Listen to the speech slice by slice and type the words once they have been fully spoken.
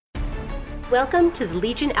Welcome to the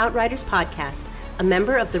Legion Outriders podcast, a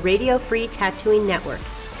member of the Radio Free Tattooing Network.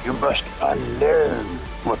 You must unlearn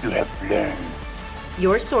what you have learned.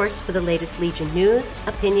 Your source for the latest Legion news,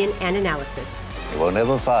 opinion, and analysis. You will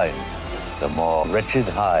never find the more wretched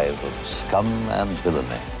hive of scum and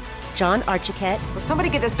villainy. John Archiquette. Will somebody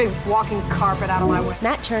get this big walking carpet out of my way?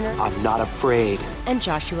 Matt Turner. I'm not afraid. And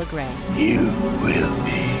Joshua Gray. You will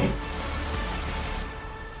be.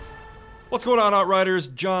 What's going on, Outriders?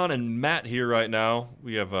 John and Matt here right now.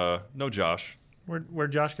 We have no Josh. Where'd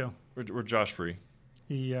Josh go? We're Josh free.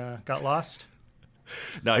 He got lost?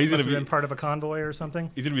 No, he's going to be been part of a convoy or something.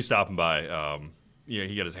 He's going to be stopping by.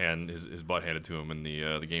 He got his butt handed to him in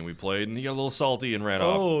the game we played, and he got a little salty and ran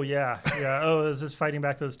off. Oh yeah. Oh, is this fighting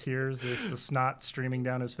back those tears? The snot streaming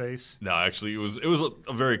down his face? No, actually, it was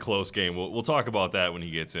a very close game. We'll talk about that when he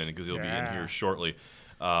gets in because he'll be in here shortly.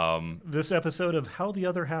 This episode of How the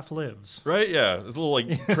Other Half Lives. Right? Yeah, it's a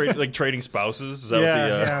little like trading spouses. Is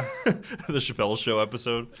that what the Chappelle Show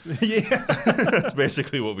episode? Yeah, that's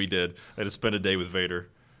basically what we did. I had to spend a day with Vader.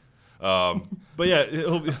 But yeah,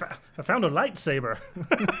 I found a lightsaber.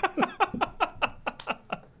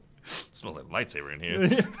 Smells like lightsaber in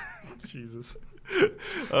here. Jesus.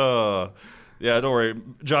 Yeah, don't worry.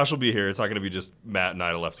 Josh will be here. It's not going to be just Matt and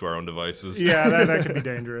I left to our own devices. Yeah, that could be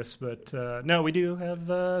dangerous. But no, we do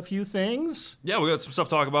have a few things. Yeah, we got some stuff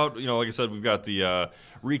to talk about. Like I said, we've got the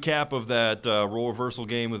recap of that role reversal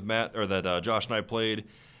game with Matt, or that Josh and I played.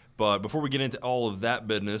 But before we get into all of that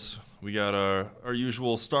business, we got our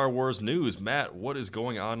usual Star Wars news. Matt, what is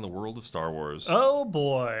going on in the world of Star Wars? Oh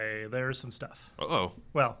boy, there's some stuff. Uh-oh.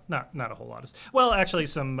 Well, not a whole lot of. Well, actually,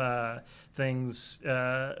 some things.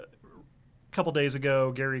 A couple days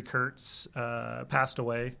ago, Gary Kurtz passed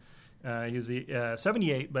away. He was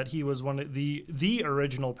 78, but he was one of the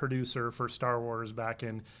original producer for Star Wars back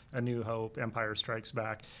in A New Hope, Empire Strikes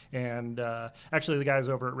Back. And actually, the guys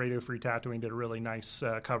over at Radio Free Tattooing did a really nice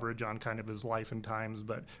coverage on kind of his life and times,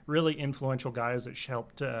 but really influential guys that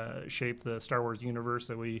helped shape the Star Wars universe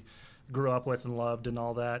that we grew up with and loved and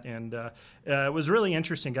all that. And it was a really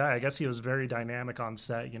interesting guy. I guess he was very dynamic on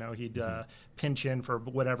set. He'd pinch in for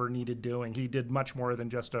whatever needed doing. He did much more than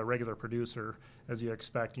just a regular producer, as you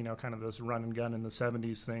expect, kind of this run and gun in the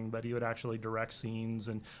 70s thing, but he would actually direct sings.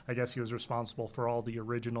 And I guess he was responsible for all the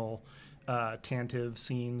original Tantive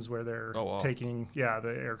scenes where they're taking, the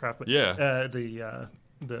aircraft, but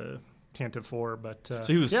the Tantive 4. But so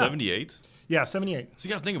he was 78? Yeah, 78. So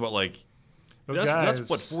you got to think about that's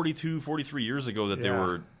what 42, 43 years ago that they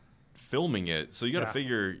were filming it. So you got to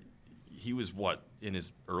figure he was in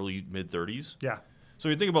his early mid 30s. Yeah. So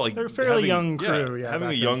you think about they're a fairly young crew. Having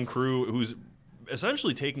a young crew who's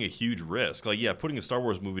essentially taking a huge risk. Putting a Star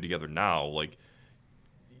Wars movie together now.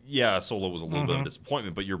 Solo was a little bit of a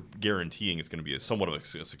disappointment, but you're guaranteeing it's going to be somewhat of a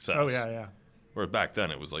success. Oh yeah. Whereas back then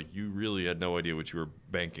it was you really had no idea what you were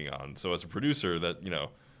banking on. So as a producer,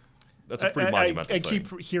 that's a pretty monumental thing. I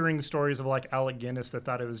keep hearing stories of Alec Guinness that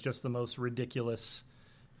thought it was just the most ridiculous,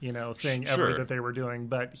 thing ever that they were doing,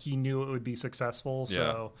 but he knew it would be successful,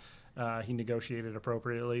 so he negotiated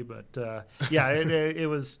appropriately. But it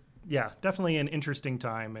was definitely an interesting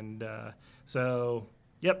time, and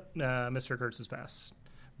Mr. Kurtz has passed.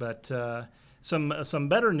 But some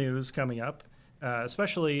better news coming up.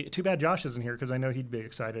 Especially, too bad Josh isn't here because I know he'd be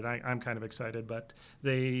excited. I'm kind of excited, but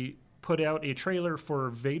they put out a trailer for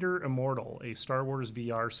Vader Immortal, a Star Wars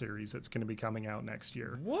VR series that's going to be coming out next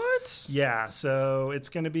year. What? Yeah, so it's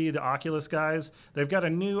going to be the Oculus guys. They've got a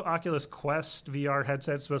new Oculus Quest VR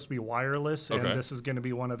headset. It's supposed to be wireless, and this is going to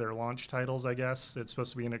be one of their launch titles, I guess. It's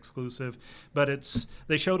supposed to be an exclusive. But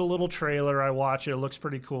they showed a little trailer. I watched it. It looks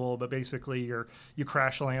pretty cool, but basically you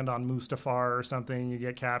crash land on Mustafar or something, you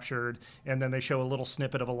get captured, and then they show a little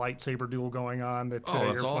snippet of a lightsaber duel going on that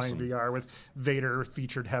you're playing VR with Vader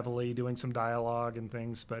featured heavily, doing some dialogue and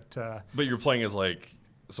things, but you're playing as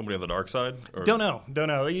somebody on the dark side? Or? Don't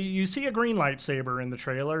know. You see a green lightsaber in the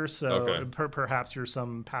trailer, so perhaps you're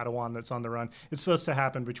some Padawan that's on the run. It's supposed to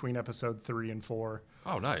happen between episode 3 and 4.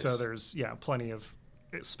 Oh, nice. So there's plenty of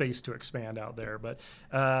space to expand out there. But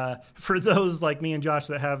for those like me and Josh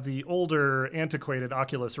that have the older, antiquated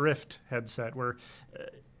Oculus Rift headset, where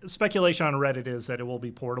speculation on Reddit is that it will be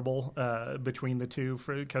portable between the two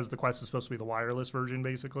because the Quest is supposed to be the wireless version,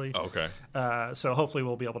 basically. Okay. So hopefully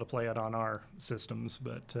we'll be able to play it on our systems.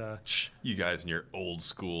 But you guys in your old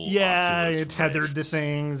school Oculus tethered Rift. to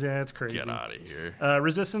things. Yeah, it's crazy. Get out of here.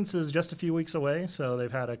 Resistance is just a few weeks away, so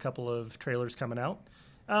they've had a couple of trailers coming out.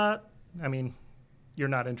 You're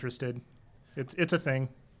not interested. It's a thing.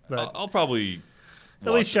 But I'll probably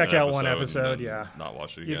At least check an out one and episode, then yeah. not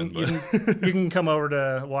watch it You again. you can come over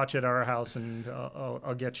to watch at our house, and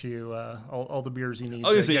I'll get you all the beers you need.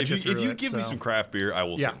 I was to gonna get say, you if through you it, give me so. some craft beer, I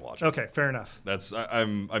will sit and watch it. Okay, fair enough.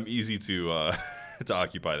 I'm easy to to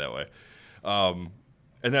occupy that way,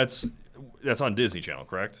 and that's on Disney Channel,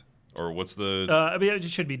 correct? Or what's the? I mean, it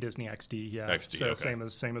should be Disney XD, yeah. XD, so okay.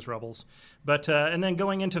 same as Rebels, but and then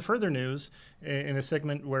going into further news in a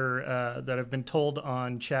segment where that I've been told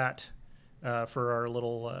on chat for our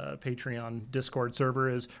little Patreon Discord server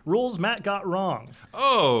is rules Matt got wrong.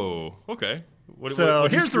 Oh, okay. What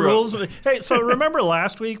Here's the rules. Hey, so remember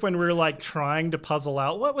last week when we were like trying to puzzle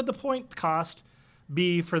out what would the point cost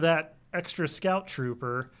be for that extra scout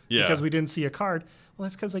trooper because we didn't see a card? Well,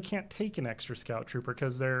 that's because they can't take an extra scout trooper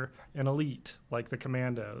because they're an elite like the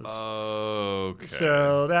commandos. Okay.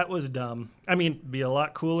 So that was dumb. I mean, it'd be a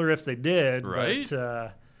lot cooler if they did, right?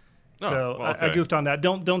 But, okay. I goofed on that.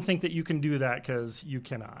 Don't think that you can do that because you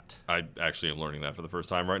cannot. I actually am learning that for the first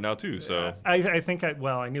time right now too. So I think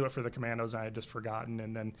I knew it for the commandos and I had just forgotten.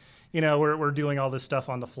 And then we're doing all this stuff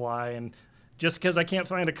on the fly, and just because I can't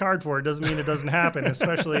find a card for it doesn't mean it doesn't happen.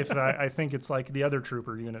 Especially if I think it's like the other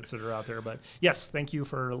trooper units that are out there. But yes, thank you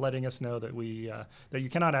for letting us know that that you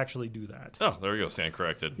cannot actually do that. oh, there we go. Stand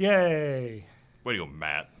corrected. Yay! Way to go,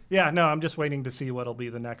 Matt. Yeah, no, I'm just waiting to see what'll be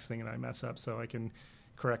the next thing that I mess up so I can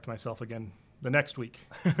correct myself again the next week.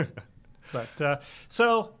 But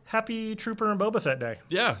so happy Trooper and Boba Fett Day.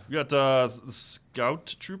 Yeah, we got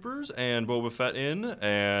Scout Troopers and Boba Fett in,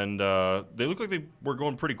 and they look like they were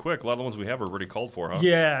going pretty quick. A lot of the ones we have are already called for, huh?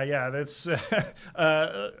 Yeah, that's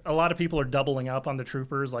a lot of people are doubling up on the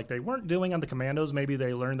Troopers like they weren't doing on the Commandos. Maybe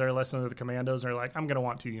they learned their lesson with the Commandos and they're like, I'm going to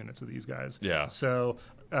want 2 units of these guys. Yeah. So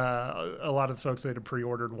a lot of the folks that had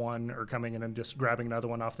pre-ordered one are coming in and just grabbing another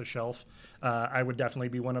one off the shelf. I would definitely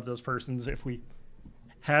be one of those persons if we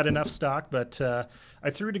had enough stock, but I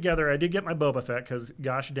did get my Boba Fett because,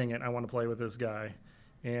 gosh dang it, I want to play with this guy.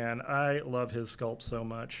 And I love his sculpt so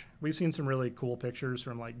much. We've seen some really cool pictures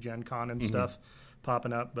from like Gen Con and stuff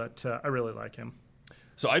popping up, but I really like him.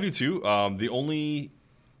 So I do too. The only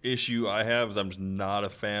issue I have is I'm just not a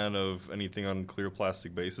fan of anything on clear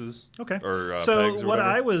plastic bases. Okay. Or so pegs or what whatever.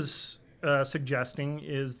 I was suggesting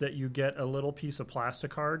is that you get a little piece of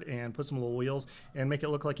plastic card and put some little wheels and make it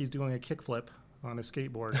look like he's doing a kickflip on a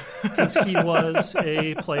skateboard, because he was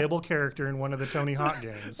a playable character in one of the Tony Hawk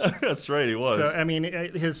games. That's right, he was. So I mean,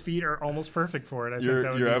 his feet are almost perfect for it. I think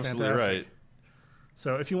that would you're be absolutely fantastic. right.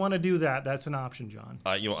 So if you want to do that, that's an option, John.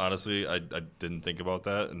 Honestly, I didn't think about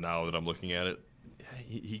that, and now that I'm looking at it,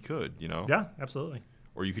 he could, Yeah, absolutely.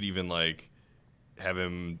 Or you could even like have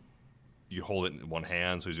him. You hold it in one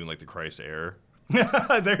hand, so he's doing like the Christ Air.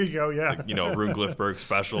 There you go. Yeah. Like, Rune Glifberg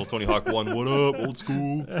special, Tony Hawk 1. What up, old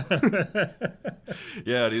school?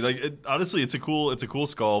 Yeah, dude, honestly, it's a cool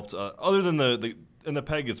sculpt. Other than the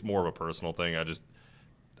peg, it's more of a personal thing.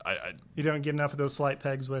 You don't get enough of those flight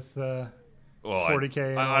pegs with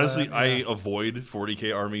 40K. I avoid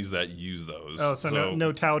 40K armies that use those. Oh, so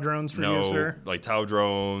no Tau drones for you, sir? Like Tau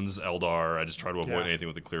drones, Eldar. I just try to avoid anything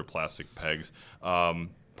with the clear plastic pegs.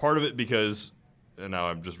 Part of it because, and now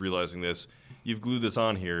I'm just realizing this, you've glued this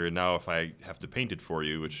on here, and now if I have to paint it for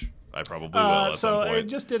you, which I probably will at some point. So it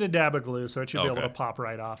just did a dab of glue, so it should be able to pop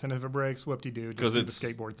right off. And if it breaks, whoop-de-doo, just do the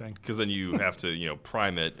skateboard thing. Because then you have to,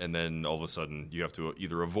 prime it, and then all of a sudden you have to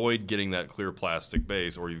either avoid getting that clear plastic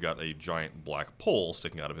base, or you've got a giant black pole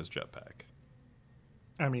sticking out of his jetpack.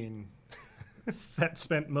 I mean, Fett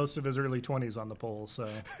spent most of his early 20s on the pole, so...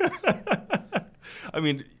 I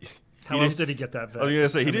mean... How else did he get that vet? I was going to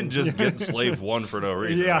say, he didn't just get Slave 1 for no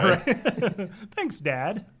reason. Yeah, right? Thanks,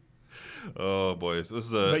 Dad. Oh, boy. So this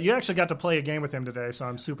is But you actually got to play a game with him today, so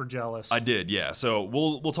I'm super jealous. I did, yeah. So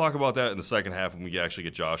we'll talk about that in the second half when we actually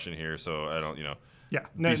get Josh in here, so I don't,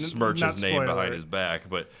 besmirch his name behind his back.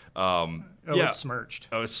 But, it's smirched.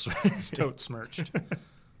 Oh, it's totes smirched.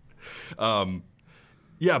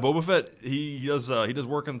 Yeah, Boba Fett, he does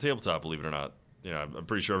work on the tabletop, believe it or not. I'm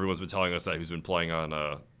pretty sure everyone's been telling us that he's been playing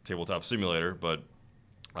on Tabletop Simulator, but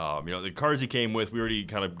the cards he came with, we already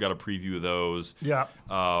kind of got a preview of those. Yeah.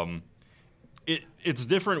 It's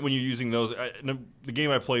different when you're using those. The game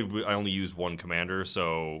I played, I only used one commander,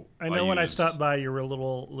 so I know when I stopped by, you were a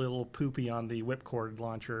little poopy on the whipcord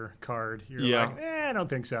launcher card. You're like, I don't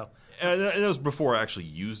think so. And it was before I actually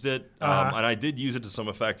used it, and I did use it to some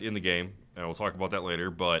effect in the game. And we'll talk about that later,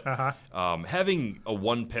 but having a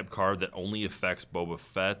 1-pip card that only affects Boba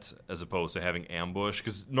Fett as opposed to having Ambush,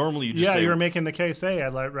 because normally you just say... you were making the case,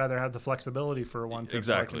 I'd rather have the flexibility for a 1-pip.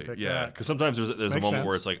 Exactly, so because sometimes there's a moment sense.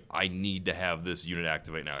 where it's like, I need to have this unit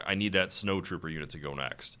activate now. I need that Snow Trooper unit to go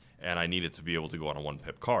next, and I need it to be able to go on a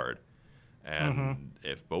 1-pip card. And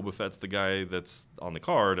if Boba Fett's the guy that's on the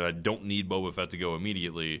card, and I don't need Boba Fett to go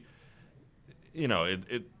immediately,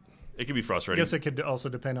 it can be frustrating. I guess it could also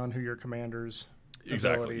depend on who your commander's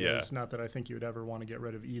ability yeah. is. Not that I think you would ever want to get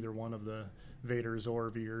rid of either one of the Vaders or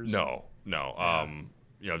Veers. No.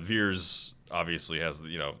 Veers obviously has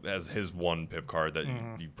his one pip card that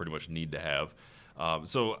you pretty much need to have.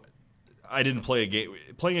 So I didn't play a game.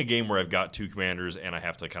 Playing a game where I've got two commanders and I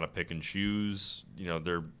have to kind of pick and choose.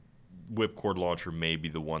 Their whipcord launcher may be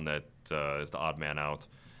the one that is the odd man out.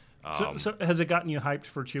 So has it gotten you hyped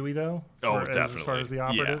for Chewie though? Definitely. As far as the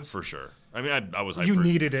operatives, yeah, for sure. I mean, I was hyped. You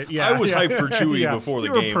needed it. Yeah, I was hyped for Chewie before the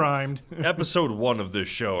game. You were primed. Episode 1 of this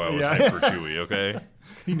show, I was hyped for Chewie. Okay.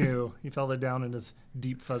 He knew. He felt it down in his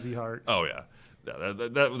deep fuzzy heart. Oh yeah,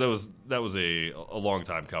 that was a long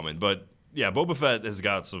time coming. But yeah, Boba Fett has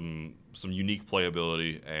got some unique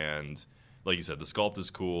playability, and like you said, the sculpt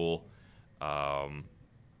is cool. I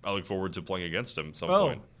look forward to playing against him at some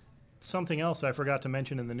point. Something else I forgot to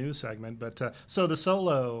mention in the news segment, but so the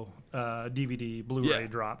Solo DVD Blu-ray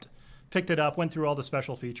dropped. Picked it up, went through all the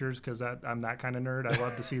special features because I'm that kind of nerd. I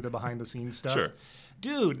love to see the behind-the-scenes stuff. Sure.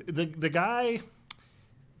 Dude, the guy,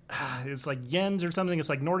 it's like Jens or something. It's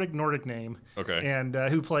like Nordic name. Okay. And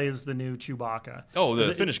who plays the new Chewbacca? Oh,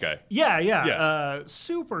 the Finnish guy. Yeah.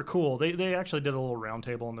 Super cool. They actually did a little round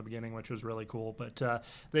table in the beginning, which was really cool. But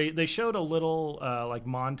they showed a little like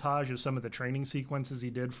montage of some of the training sequences he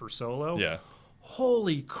did for Solo. Yeah.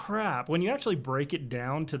 Holy crap. When you actually break it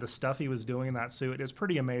down to the stuff he was doing in that suit, it's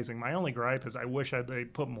pretty amazing. My only gripe is I wish they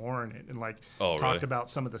put more in it and talked about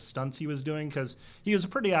some of the stunts he was doing because he was a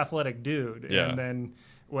pretty athletic dude. Yeah. And then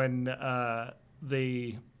when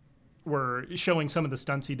they were showing some of the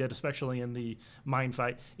stunts he did, especially in the mine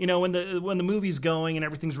fight. When the movie's going and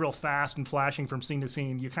everything's real fast and flashing from scene to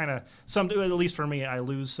scene, you kind of at least for me, I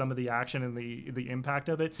lose some of the action and the impact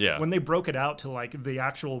of it. Yeah. When they broke it out to like the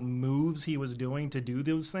actual moves he was doing to do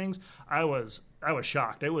those things, I was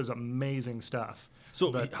shocked. It was amazing stuff.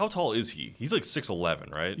 So how tall is he? He's like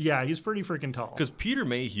 6'11", right? Yeah, he's pretty freaking tall. Because Peter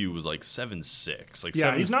Mayhew was like 7'6", like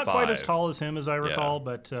 7'5". He's not quite as tall as him as I recall,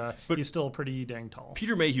 but he's still pretty dang tall.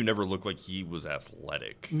 Peter Mayhew never looked like he was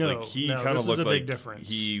athletic. No, he kind of looked is a like big difference.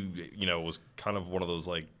 He was kind of one of those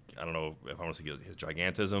like, I don't know if I want to say his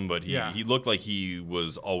gigantism, but he looked like he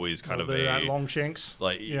was always kind of that long shanks.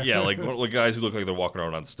 Like like one of the guys who look like they're walking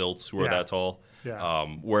around on stilts who are that tall. Yeah.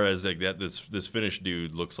 Whereas like this Finnish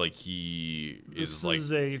dude looks like he is like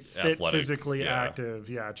a fit, athletic. physically active,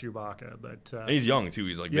 Chewbacca. But and he's young too.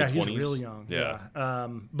 He's like mid-20s. He's real young. Yeah.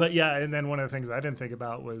 But and then one of the things I didn't think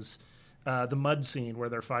about was the mud scene where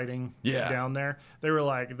they're fighting down there. They were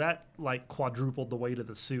like that quadrupled the weight of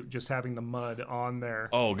the suit just having the mud on there.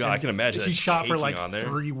 Oh god, I can imagine. He shot for like on there.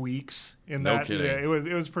 3 weeks in no that. kidding. Yeah,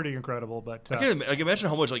 it was pretty incredible. But I can imagine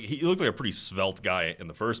how much he looked like a pretty svelte guy in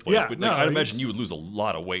the first place. But I'd imagine you would lose a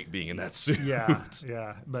lot of weight being in that suit.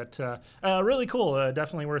 Yeah. But really cool.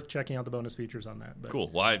 Definitely worth checking out the bonus features on that. But,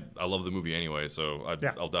 cool. Well, I love the movie anyway, so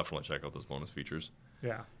I'll definitely check out those bonus features.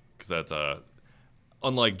 Yeah. Because that's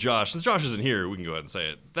unlike Josh, since Josh isn't here, we can go ahead and say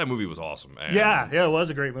it. That movie was awesome. And it was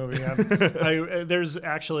a great movie. There's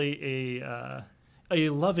actually a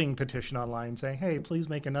loving petition online saying, "Hey, please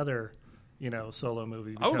make another, Solo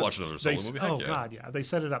movie." I would watch another Solo movie. God, yeah, they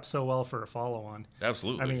set it up so well for a follow-on.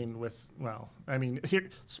 Absolutely. Here,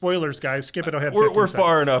 spoilers, guys. Skip it ahead. We're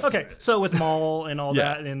far enough. Okay, so with Maul and all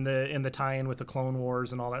that, in the tie-in with the Clone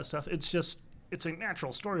Wars and all that stuff, it's a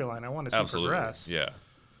natural storyline. I want to see progress. Yeah,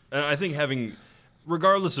 and I think having.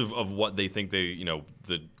 Regardless of what they think the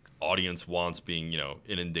audience wants being,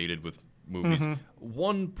 inundated with movies,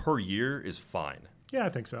 one per year is fine. Yeah, I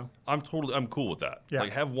think so. I'm cool with that. Yeah.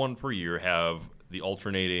 Like have one per year, have the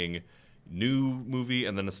alternating new movie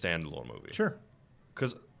and then a standalone movie. Sure.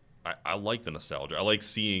 Because I like the nostalgia. I like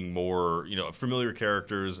seeing more, familiar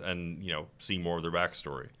characters and, seeing more of their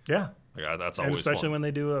backstory. Yeah. That's always especially fun. when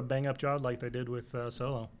they do a bang-up job like they did with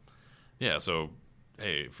Solo. Yeah, so...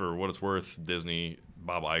 Hey, for what it's worth, Disney,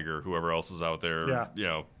 Bob Iger, whoever else is out there,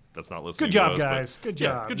 that's not listening. Good job, to us, guys. Good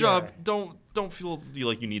job. Good job. Don't feel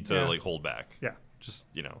like you need to hold back. Yeah. Just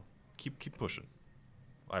keep pushing.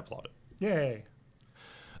 I applaud it. Yay.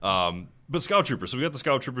 But Scout Troopers. So we got the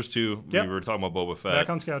Scout Troopers too. Yep. We were talking about Boba Fett. Back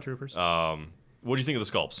on Scout Troopers. What do you think of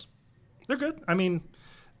the sculpts? They're good. I mean,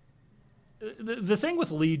 the thing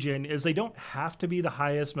with Legion is they don't have to be the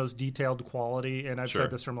highest, most detailed quality, and I've said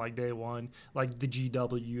this from like day one. Like the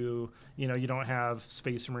GW, you know, you don't have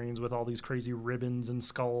Space Marines with all these crazy ribbons and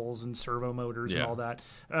skulls and servo motors and all that.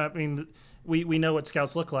 I mean, we know what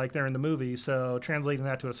Scouts look like. They're in the movie, so translating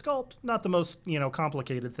that to a sculpt, not the most, you know,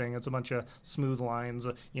 complicated thing. It's a bunch of smooth lines,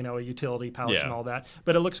 you know, a utility pouch and all that,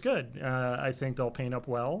 but it looks good. I think they'll paint up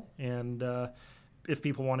well, and if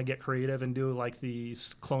people want to get creative and do like the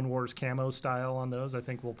Clone Wars camo style on those, I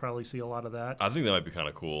think we'll probably see a lot of that. I think that might be kind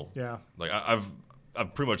of cool. Yeah. Like I've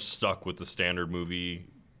pretty much stuck with the standard movie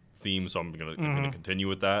theme, so I'm gonna continue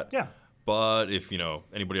with that. Yeah. But if, you know,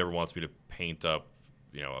 anybody ever wants me to paint up,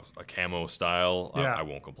 you know, a camo style, I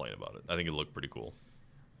won't complain about it. I think it'll look pretty cool.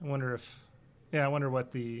 I wonder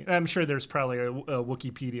what I'm sure there's probably a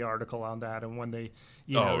Wikipedia article on that, and when they,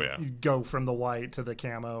 go from the white to the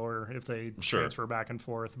camo, or if they transfer back and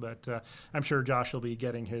forth. But I'm sure Josh will be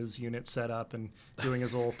getting his unit set up and doing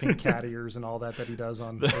his little pink cat ears and all that he does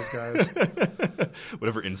on those guys.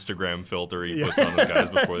 Whatever Instagram filter he puts on those guys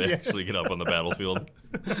before they actually get up on the battlefield.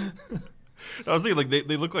 I was thinking, like,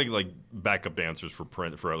 they look like backup dancers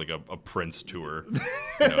for like a Prince tour.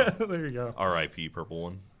 You know? There you go. R.I.P. Purple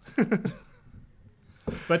One.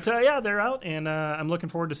 But they're out, and I'm looking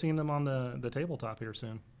forward to seeing them on the tabletop here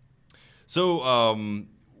soon. So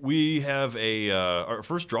we have our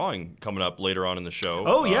first drawing coming up later on in the show.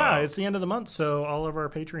 Oh yeah, it's the end of the month, so all of our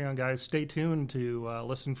Patreon guys, stay tuned to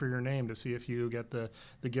listen for your name to see if you get the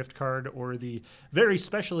gift card or the very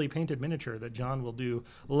specially painted miniature that John will do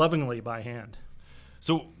lovingly by hand.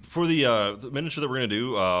 So for the miniature that we're gonna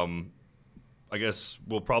do, I guess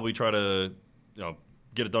we'll probably try to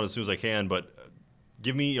get it done as soon as I can, but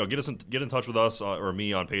get in touch with us or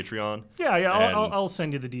me on Patreon. Yeah, I'll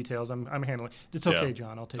send you the details. I'm handling. It's okay,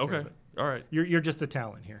 John. I'll take care of it. All right. You're just a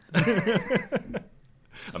talent here.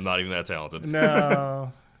 I'm not even that talented.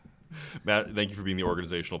 No. Matt, thank you for being the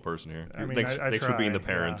organizational person here. I mean, thanks for being the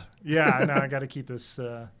parent. Yeah, no, I got to keep this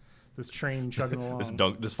train chugging along. This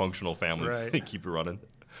dysfunctional families keep it running.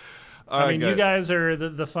 All right, you guys are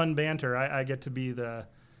the fun banter. I get to be the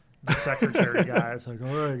secretary guy. It's like,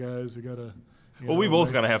 all right, guys, we got to... Well, we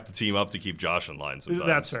both kind of have to team up to keep Josh in line sometimes.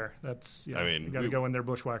 That's fair. I mean, you got to go in there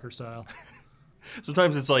bushwhacker style.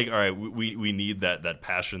 Sometimes it's like, all right, we need that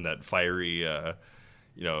passion, that fiery, the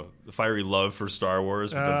fiery love for Star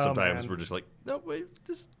Wars. But then sometimes we're just like, no, wait,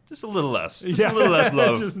 just a little less. Just a little less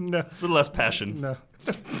love. A little less passion. No.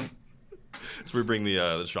 So we bring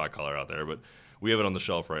the shot collar out there, but we have it on the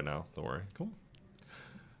shelf right now. Don't worry. Cool.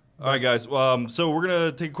 All right, guys. So we're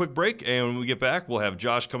going to take a quick break, and when we get back, we'll have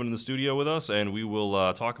Josh coming in the studio with us, and we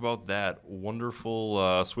will talk about that wonderful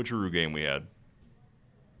Switcheroo game we had.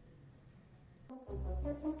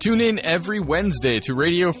 Tune in every Wednesday to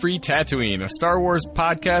Radio Free Tatooine, a Star Wars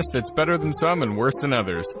podcast that's better than some and worse than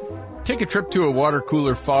others. Take a trip to a water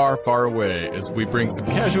cooler far, far away as we bring some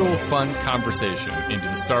casual, fun conversation into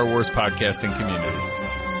the Star Wars podcasting community.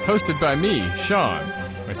 Hosted by me, Sean,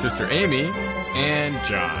 my sister Amy, and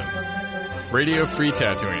John. Radio Free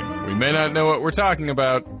Tatooine. We may not know what we're talking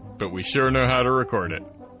about, but we sure know how to record it.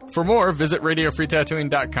 For more, visit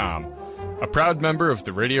RadioFreeTatooine.com, a proud member of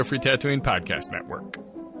the Radio Free Tatooine Podcast Network.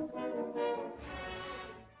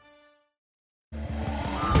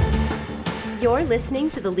 You're listening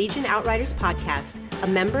to the Legion Outriders podcast, a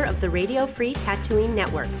member of the Radio Free Tatooine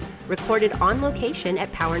Network, recorded on location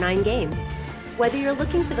at Power 9 Games. Whether you're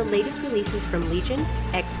looking for the latest releases from Legion,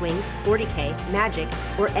 X-Wing, 40K, Magic,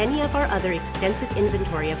 or any of our other extensive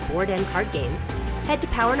inventory of board and card games, head to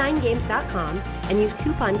power9games.com and use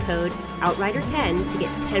coupon code OUTRIDER10 to get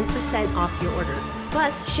 10% off your order.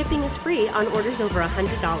 Plus, shipping is free on orders over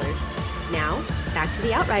 $100. Now, back to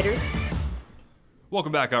the Outriders.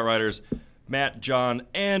 Welcome back, Outriders. Matt, John,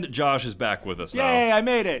 and Josh is back with us now. Yay, I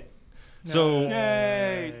made it. So,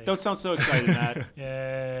 yay! Don't sound so excited, Matt.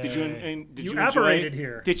 Yay! Did you apparated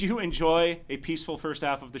here? Did you enjoy a peaceful first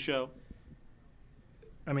half of the show?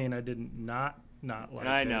 I mean, I did not like.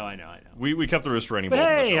 I know. We kept the restraining But bolt.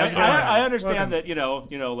 hey, on the show. I understand that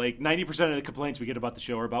like 90% of the complaints we get about the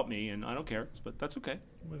show are about me, and I don't care, but that's okay.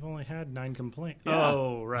 We've only had 9 complaints. Yeah.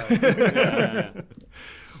 Oh, right. Yeah.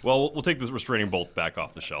 Well, we'll take this restraining bolt back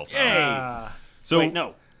off the shelf now. Hey! So Wait,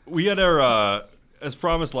 no. We had our, as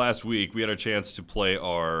promised last week, we had a chance to play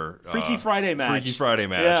our Freaky Friday match.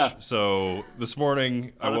 Yeah. So this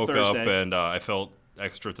morning I On a woke up Thursday. and I felt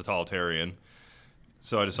extra totalitarian.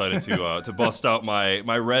 So I decided to bust out my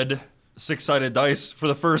red 6-sided dice for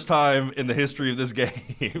the first time in the history of this game.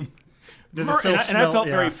 Did it And still I felt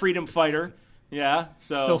very freedom fighter. Yeah.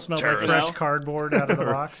 So Still smelled like Terrorist. fresh cardboard out of the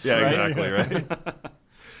box. Yeah, right? exactly, right?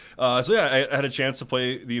 So yeah, I had a chance to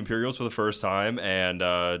play the Imperials for the first time, and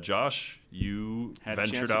Josh, you Had a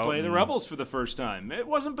ventured chance out to play the Rebels for the first time. It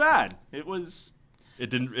wasn't bad. It was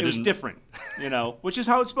different, which is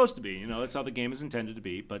how it's supposed to be. That's how the game is intended to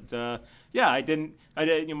be. But yeah, I didn't.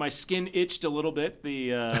 My skin itched a little bit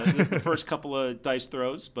the first couple of dice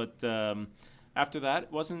throws, but after that,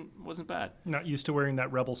 it wasn't bad. Not used to wearing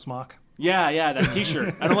that Rebel smock. Yeah, that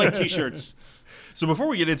T-shirt. I don't like T-shirts. So before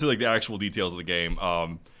we get into the actual details of the game,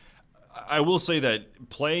 I will say that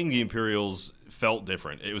playing the Imperials felt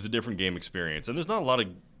different. It was a different game experience, and there's not a lot of.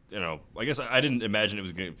 I guess I didn't imagine it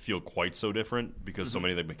was going to feel quite so different because so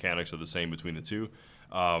many of the mechanics are the same between the two.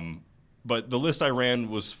 But the list I ran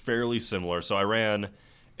was fairly similar. So I ran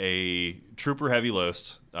a trooper-heavy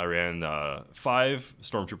list. I ran 5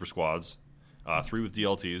 stormtrooper squads, 3 with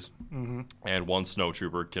DLTs, and 1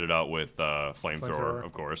 snowtrooper kitted out with flamethrower,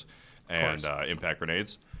 of course, and impact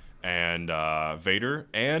grenades, and Vader.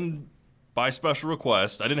 And by special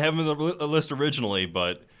request, I didn't have him in the list originally,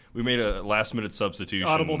 but we made a last-minute substitution.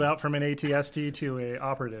 Audibled out from an ATST to a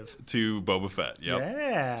operative. To Boba Fett, yep.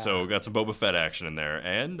 Yeah. So got some Boba Fett action in there,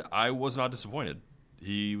 and I was not disappointed.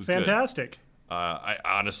 He was fantastic. Good. I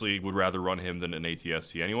honestly would rather run him than an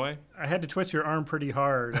ATST anyway. I had to twist your arm pretty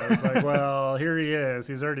hard. I was like, well, here he is.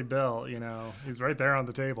 He's already built, He's right there on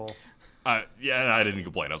the table. Yeah, and I didn't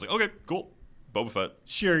complain. I was like, okay, cool. Boba Fett.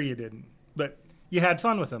 Sure you didn't, but you had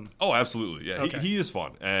fun with him. Oh, absolutely. Yeah, okay. he is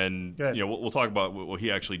fun. And we'll talk about what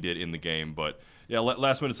he actually did in the game. But yeah,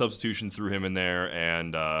 last-minute substitution threw him in there.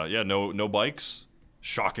 And no bikes,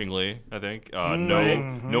 shockingly, I think.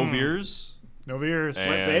 No Veers. No Veers.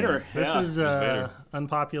 Vader. This is Vader.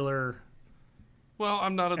 Unpopular. Well,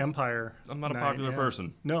 I'm not Empire. I'm not a popular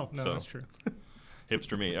person. No, that's true.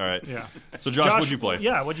 Hipster me. All right. Yeah. So Josh, what'd you play?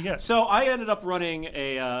 Yeah, what'd you get? So I ended up running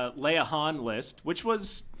a Leia Han list, which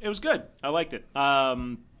was good. I liked it.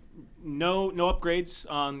 No upgrades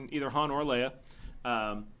on either Han or Leia,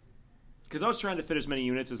 because I was trying to fit as many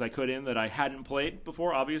units as I could in that I hadn't played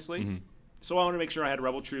before, obviously. Mm-hmm. So I wanted to make sure I had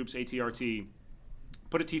Rebel troops, ATRT,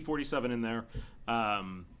 put a T-47 in there,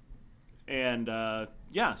 so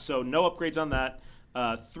no upgrades on that.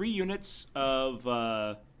 3 units of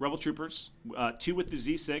Rebel troopers, 2 with the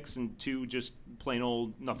Z6 and 2 just plain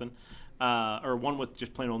old nothing, or 1 with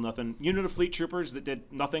just plain old nothing. Unit of fleet troopers that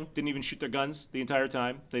did nothing, didn't even shoot their guns the entire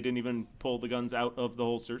time. They didn't even pull the guns out of the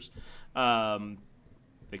holsters.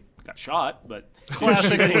 They got shot, but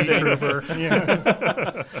classic fleet trooper.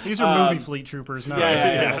 Yeah. These are movie fleet troopers, not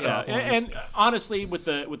yeah. And honestly, with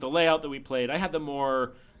the layout that we played, I had them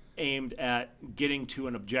more aimed at getting to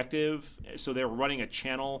an objective, so they were running a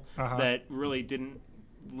channel that really didn't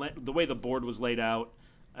the way the board was laid out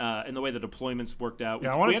and the way the deployments worked out.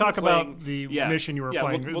 I want to talk about the mission you were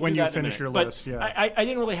playing when you finish your list. Yeah, I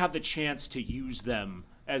didn't really have the chance to use them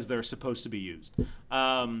as they're supposed to be used.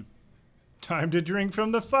 Time to drink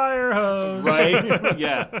from the fire hose. Right?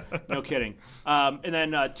 Yeah, no kidding. And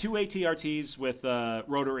then 2 ATRTs with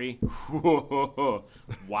rotary.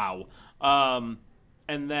 Wow.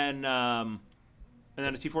 And then a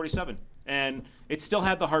T-47, and it still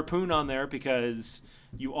had the harpoon on there because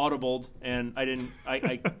you audibled, and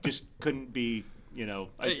I just couldn't be, you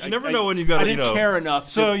never know when you got. I didn't care enough.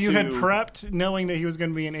 So you had prepped, knowing that he was going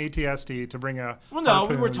to be an ATST, to bring a. Well, no,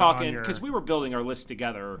 we were talking because we were building our list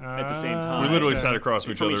together at the same time. We literally sat across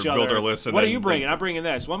from each other, built our list. And what are you bringing? I'm bringing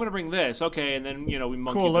this. Well, I'm going to bring this. Okay, and then we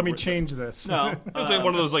monkey. Cool. Let me change this. No, it was like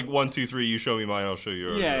one of those 1, 2, 3. You show me mine, I'll show you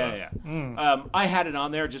yours. Yeah. I had it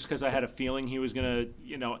on there just because I had a feeling he was going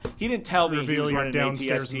to. He didn't tell me he was running an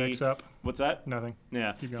ATST. Mix-up. What's that? Nothing.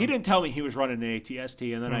 Yeah. He didn't tell me he was running an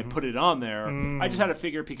ATST, and then I put it on there. I just had to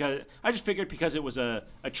figure because it was a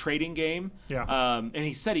trading game. Yeah. And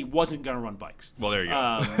he said he wasn't going to run bikes. Well, there you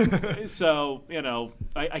go. So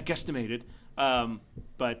I guesstimated.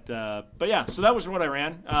 But yeah. So that was what I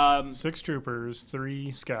ran. 6 troopers,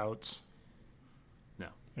 3 scouts. No.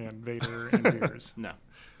 And Vader and Veers. No.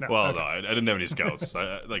 Well, okay. No, I didn't have any scouts.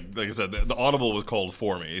 Like I said, the audible was called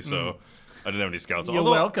for me, so. I didn't have any scouts. You're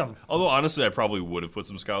welcome. Although, honestly, I probably would have put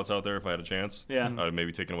some scouts out there if I had a chance. Yeah. I'd have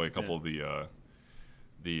maybe taken away a couple of the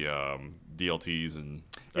DLTs and.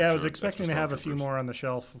 Yeah, I was expecting to have a few more on the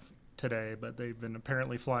shelf today, but they've been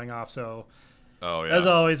apparently flying off. So, as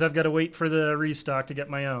always, I've got to wait for the restock to get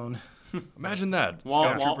my own. Imagine that.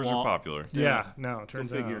 Scout troopers are popular. Yeah, no,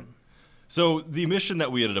 turns out. So the mission that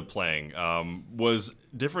we ended up playing was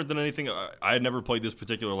different than anything. I had never played this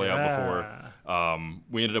particular layout before.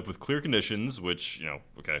 We ended up with clear conditions, which,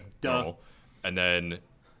 normal. And then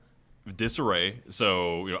disarray,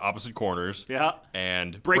 so opposite corners. Yeah.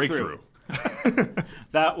 And breakthrough.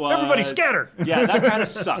 That was Everybody scatter. Yeah, that kind of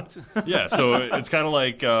sucked. Yeah, so it's kind of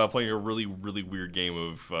like playing a really, really weird game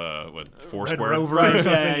of Foursquare. Red Rover Right, or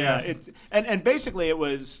something. yeah. And basically it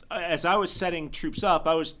was, as I was setting troops up,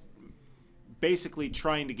 I was basically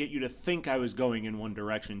trying to get you to think I was going in one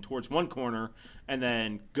direction towards one corner and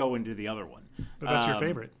then go into the other one. But that's your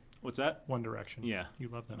favorite. What's that? One Direction. Yeah. You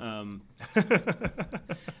love them.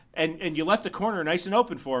 And you left the corner nice and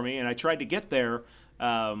open for me, and I tried to get there.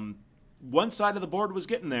 One side of the board was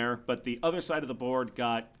getting there, but the other side of the board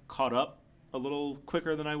got caught up a little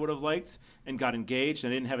quicker than I would have liked and got engaged. I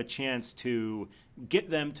didn't have a chance to get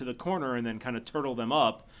them to the corner and then kind of turtle them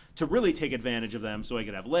up to really take advantage of them so I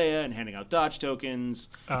could have Leia and handing out dodge tokens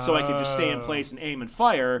so I could just stay in place and aim and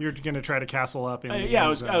fire. You're going to try to castle up in the Yeah,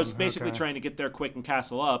 end I was zone. basically Okay. trying to get there quick and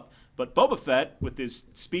castle up. But Boba Fett, with his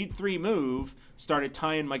speed 3 move, started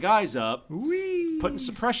tying my guys up, putting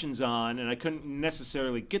suppressions on, and I couldn't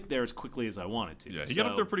necessarily get there as quickly as I wanted to. Yeah, he got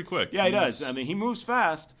up there pretty quick. Yeah, he does. I mean, he moves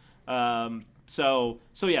fast. So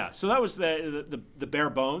that was the bare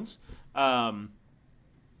bones.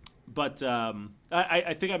 But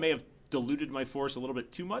I think I may have diluted my force a little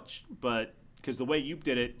bit too much, but because the way you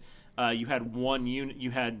did it, you had one unit,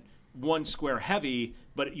 you had one square heavy,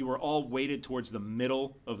 but you were all weighted towards the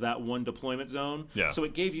middle of that one deployment zone. Yeah. So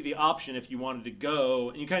it gave you the option if you wanted to go,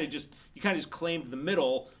 and you kind of just claimed the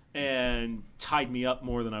middle and tied me up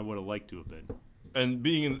more than I would have liked to have been. And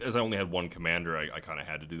being as I only had one commander, I kind of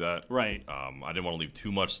had to do that. Right. I didn't want to leave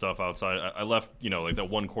too much stuff outside. I left, like that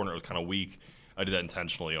one corner was kind of weak. I did that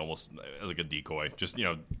intentionally, almost as like a decoy. Just,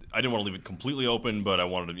 I didn't want to leave it completely open, but I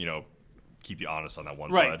wanted to, keep you honest on that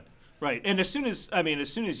one side. Right. And as soon as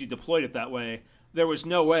you deployed it that way, there was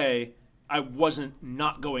no way I wasn't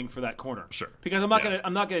not going for that corner. Sure. Because I'm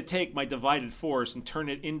not gonna take my divided force and turn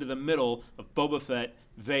it into the middle of Boba Fett,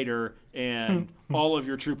 Vader, and all of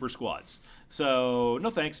your trooper squads. So no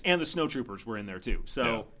thanks. And the snow troopers were in there too.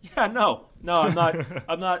 So I'm not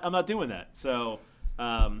doing that. So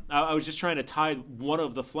I was just trying to tie one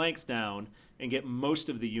of the flanks down and get most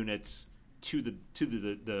of the units to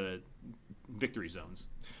the victory zones.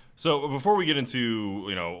 So before we get into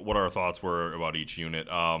what our thoughts were about each unit,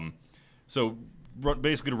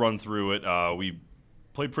 basically to run through it, we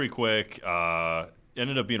played pretty quick.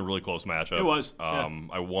 Ended up being a really close matchup. It was.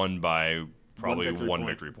 I won by probably one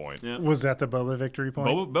victory point. Yeah. Was that the Boba victory point?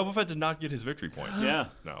 Boba Fett did not get his victory point. Yeah.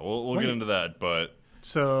 No, we'll get into that, but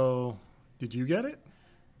So, did you get it?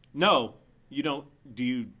 No, you don't. Do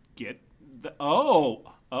you get the? Oh.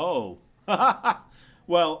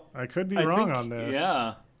 Well, I could be I wrong think- on this.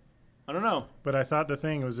 Yeah. I don't know. But I thought the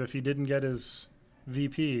thing was if he didn't get his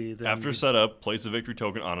VP, then after setup, place a victory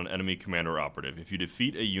token on an enemy commander or operative. If you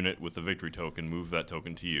defeat a unit with a victory token, move that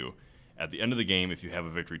token to you. At the end of the game, if you have a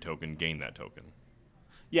victory token, gain that token.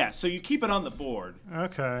 Yeah, so you keep it on the board.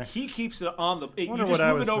 Okay. He keeps it on the. You Wonder just what I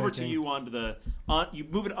move was it over to thinking. you you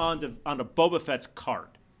move it onto Boba Fett's card.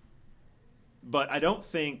 But I don't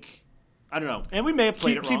know. And we may have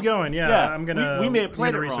played it wrong. Keep going. Yeah, I'm gonna. We may have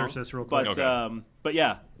played it research wrong. this real quick. But Okay. but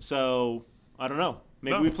yeah. So I don't know.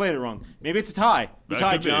 Maybe No. we played it wrong. Maybe it's a tie. We That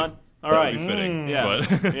tied, could be. John. All That right. would be fitting. Yeah.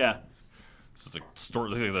 But Yeah. this is a story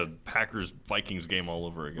like the Packers Vikings game all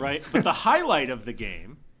over again. Right. But the highlight of the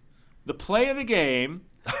game, the play of the game,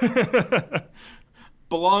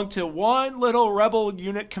 belonged to one little rebel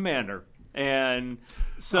unit commander, and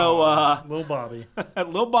so Little Bobby.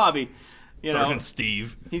 little Bobby, Sergeant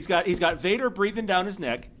Steve. he's got Vader breathing down his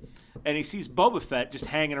neck, and he sees Boba Fett just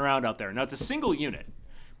hanging around out there. Now it's a single unit,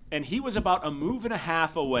 and he was about a move and a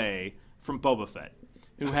half away from Boba Fett,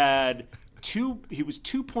 who had he was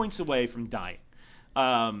 2 points away from dying.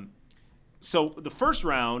 So the first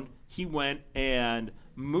round, he went and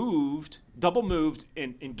double moved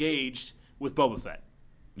and engaged with Boba Fett.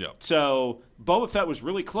 Yeah. So Boba Fett was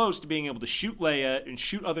really close to being able to shoot Leia and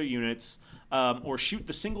shoot other units, or shoot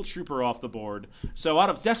the single trooper off the board. So out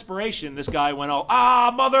of desperation, this guy went all,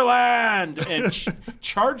 motherland, and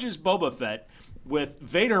charges Boba Fett with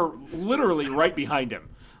Vader literally right behind him.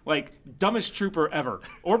 Like, dumbest trooper ever.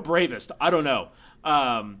 Or bravest. I don't know.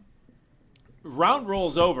 Round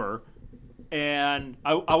rolls over, and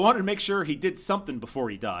I wanted to make sure he did something before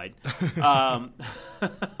he died.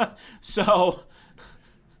 So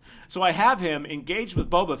I have him engage with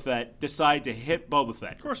Boba Fett, decide to hit Boba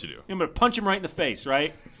Fett. Of course you do. I'm going to punch him right in the face,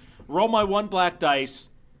 right? Roll my one black dice,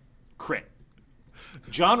 crit.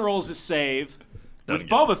 John rolls his save Doesn't with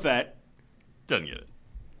get Boba it. Fett, Doesn't get it.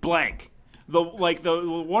 blank. The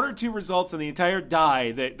one or two results on the entire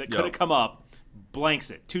die that could have Yep. come up, blanks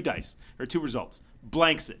it. 2 dice, or 2 results,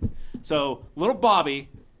 blanks it. So little Bobby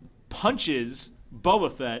punches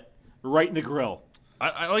Boba Fett right in the grill.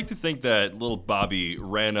 I like to think that little Bobby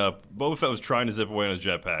ran up. Boba Fett was trying to zip away on his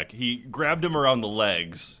jetpack. He grabbed him around the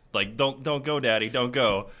legs, like don't go, Daddy, don't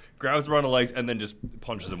go. Grabs him around the legs and then just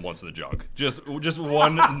punches him once in the junk. Just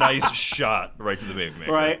one nice shot right to the baby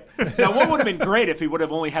maker. Right. Now, what would have been great if he would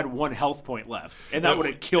have only had 1 health point left, and that would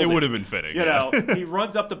have killed him. It would have been fitting. You know, he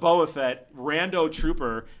runs up to Boba Fett, rando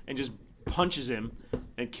trooper, and just punches him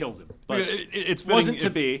and kills him. But it's wasn't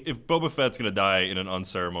to be. If Boba Fett's going to die in an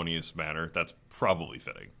unceremonious manner, that's probably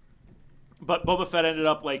fitting. But Boba Fett ended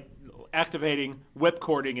up like activating,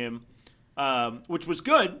 whipcording him, which was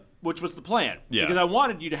good, which was the plan. Yeah. Because I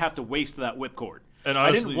wanted you to have to waste that whipcord. And I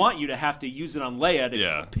honestly, didn't want you to have to use it on Leia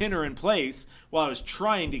to pin her in place while I was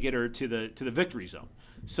trying to get her to the victory zone.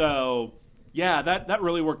 So, yeah, that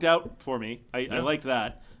really worked out for me. I liked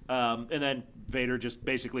that. And then Vader just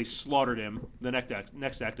basically slaughtered him the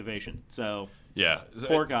next activation. So,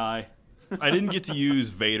 poor guy. I didn't get to use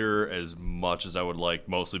Vader as much as I would like,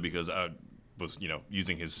 mostly because I was,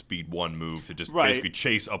 using his Speed 1 move to just basically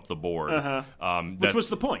chase up the board. Which was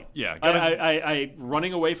the point. Yeah. I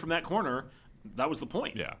running away from that corner, that was the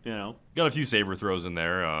point. Yeah. Got a few saber throws in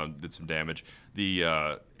there, did some damage. The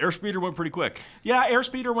airspeeder went pretty quick. Yeah,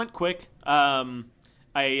 airspeeder went quick.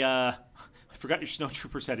 I forgot your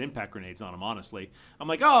snowtroopers had impact grenades on them, honestly. I'm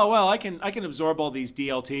like, oh, well, I can absorb all these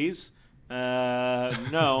DLTs.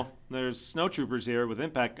 No, there's snowtroopers here with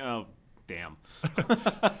impact. Oh, damn.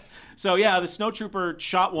 So, yeah, the snowtrooper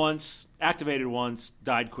shot once, activated once,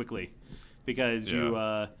 died quickly because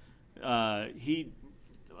I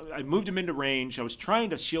moved him into range. I was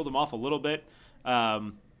trying to shield him off a little bit,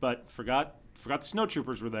 but forgot the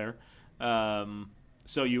snowtroopers were there.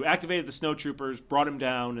 So you activated the snowtroopers, brought him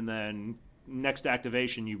down, and then next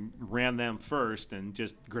activation you ran them first and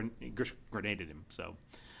just grenaded him. So,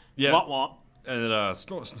 womp womp. And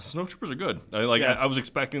snowtroopers are good. I was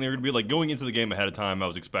expecting they were going to be like going into the game ahead of time. I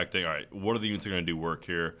was expecting, all right, what are the units that are going to do work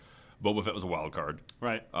here? Boba Fett was a wild card.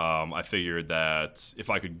 Right. I figured that if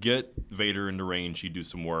I could get Vader into range, he'd do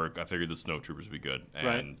some work. I figured the snowtroopers would be good.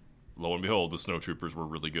 And lo and behold, the snowtroopers were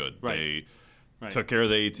really good. Right. They took care of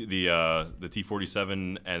the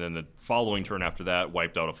T-47, and then the following turn after that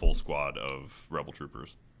wiped out a full squad of Rebel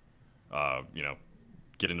troopers.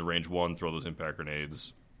 Get into range 1, throw those impact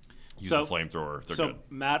grenades, use the flamethrower. They're good.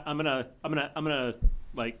 Matt, I'm gonna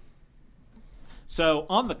like. So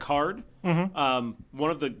on the card, one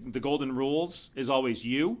of the golden rules is always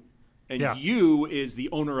you, and you is the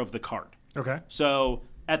owner of the card. Okay. So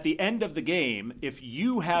at the end of the game, if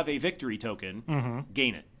you have a victory token,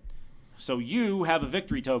 gain it. So you have a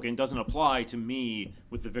victory token doesn't apply to me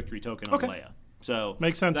with the victory token on Leia. So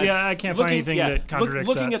makes sense. Yeah, I can't find anything that contradicts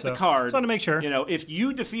looking that. Looking at the card, just want to make sure. If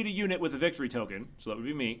you defeat a unit with a victory token, so that would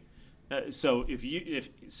be me. So if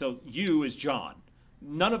you is John.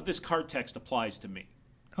 None of this card text applies to me.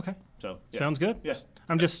 Okay. So sounds good. Yes.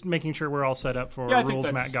 I'm just making sure we're all set up for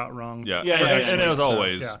rules Matt got wrong. Yeah. And as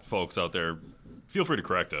always, folks out there, feel free to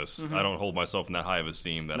correct us. I don't hold myself in that high of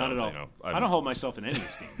esteem. Not at all. I don't hold myself in any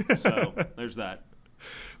esteem. So there's that.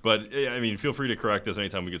 But I mean, feel free to correct us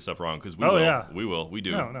anytime we get stuff wrong because we will. Yeah. We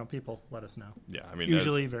do. No, people let us know. Yeah, I mean,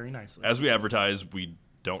 usually very nicely. As we advertise, we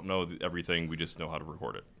don't know everything. We just know how to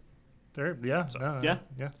record it.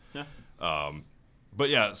 But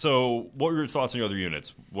yeah, so what were your thoughts on your other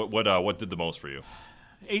units? What did the most for you?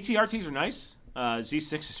 ATRTs are nice.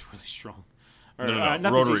 Z6 is really strong. Not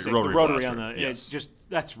rotary, the Z6, the rotary on the. Yes. It's just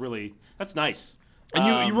that's nice.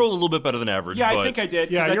 And you rolled a little bit better than average. Yeah, I think I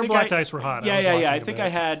did. Yeah, your black dice were hot. I think I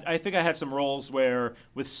had some rolls where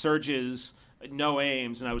with surges, no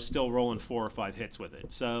aims, and I was still rolling 4 or 5 hits with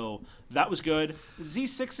it. So that was good.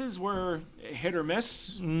 Z6s were hit or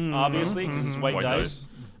miss, obviously, because it's white dice.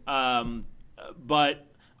 But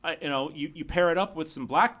you pair it up with some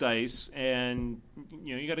black dice, and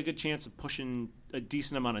you got a good chance of pushing a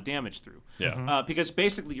decent amount of damage through. Yeah. Because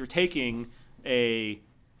basically you're taking a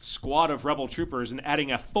squad of rebel troopers and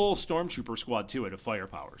adding a full stormtrooper squad to it of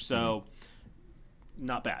firepower. So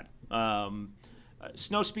not bad.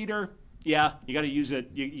 Snow speeder. Yeah, you got to use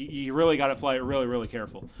it. You really got to fly it really, really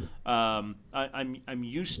careful. I'm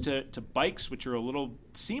used to bikes, which are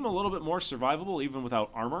seem a little bit more survivable even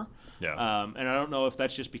without armor. Yeah. And I don't know if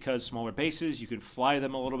that's just because smaller bases, you can fly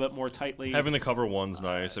them a little bit more tightly. Having the cover one's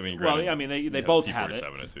nice. I mean, they both have it.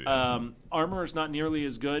 Too, yeah. Armor is not nearly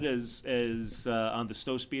as good as on the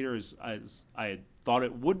snow speeder as I had thought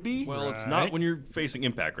it would be. Well, it's not when you're facing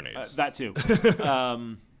impact grenades. That too.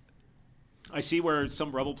 I see where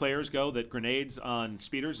some Rebel players go that grenades on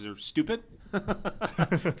speeders are stupid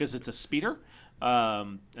because it's a speeder,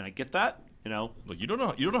 and I get that. Like you don't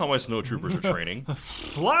know how my snowtroopers are training.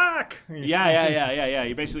 Flak. Yeah.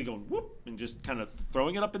 You're basically going whoop and just kind of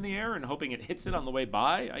throwing it up in the air and hoping it hits it on the way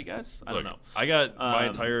by. I guess I don't know. I got my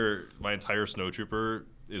entire snowtrooper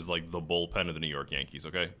is like the bullpen of the New York Yankees.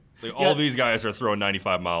 Okay, like all these guys are throwing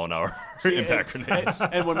 95-mile-an-hour impact grenades.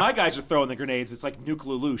 And when my guys are throwing the grenades, it's like nuke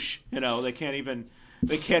lelouch. They can't even.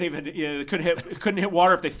 They couldn't hit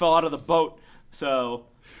water if they fell out of the boat. So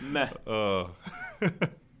meh.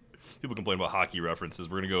 People complain about hockey references.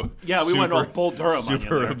 We're gonna go. Yeah, we went all Bull Durham.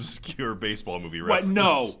 Super obscure baseball movie reference. What?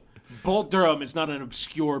 No, Bull Durham is not an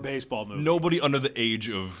obscure baseball movie. Nobody under the age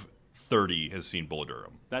of 30 has seen Bull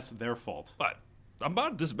Durham. That's their fault. But I'm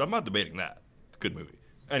not debating that. It's a good movie.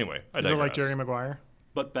 Anyway, I Is digress. it like Jerry Maguire?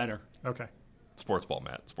 But better. Okay. Sports ball,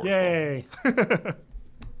 Matt. Sports Yay.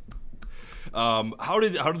 ball. How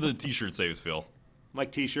did the T-shirt saves feel?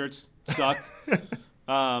 Like T-shirts sucked.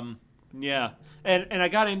 Yeah, and I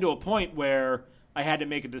got into a point where I had to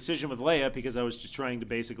make a decision with Leia because I was just trying to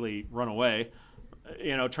basically run away,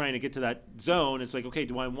 trying to get to that zone. It's like, okay,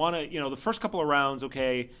 do I want to, the first couple of rounds,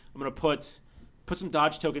 okay, I'm going to put some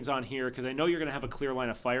dodge tokens on here because I know you're going to have a clear line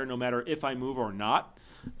of fire no matter if I move or not.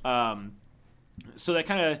 So that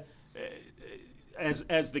kind of,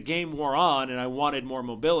 as the game wore on and I wanted more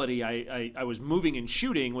mobility, I was moving and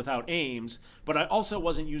shooting without aims, but I also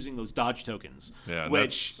wasn't using those dodge tokens,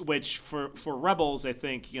 which for Rebels, I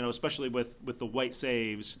think, especially with the white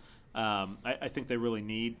saves, I think they really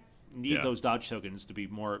need those dodge tokens to be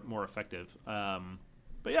more effective.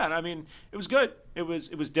 But yeah, I mean, it was good. It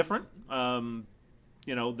was different.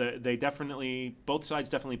 They definitely, both sides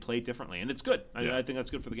definitely played differently, and it's good. I think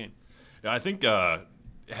that's good for the game. Yeah, I think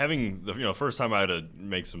having the first time I had to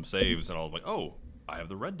make some saves, and I was like, oh, I have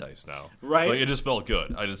the red dice now. Right. Like, it just felt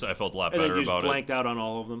good. I felt a lot and better then you about just blanked out on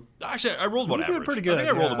all of them. Actually, I rolled about average. Pretty good. I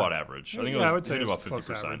think I rolled about average. I think I would say it was about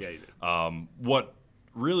 50%. Yeah, you did. What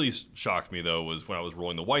really shocked me though was when I was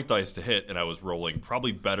rolling the white dice to hit, and I was rolling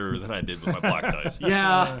probably better than I did with my black dice.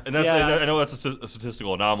 Yeah, and that's I know that's a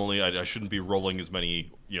statistical anomaly. I shouldn't be rolling as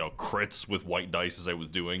many crits with white dice as I was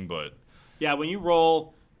doing, but yeah, when you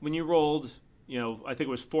rolled, I think it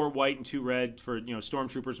was 4 white and 2 red for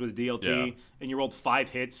stormtroopers with a DLT, and you rolled 5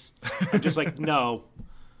 hits. I'm just like, no.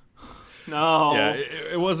 Yeah,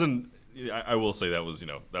 it wasn't. I will say that was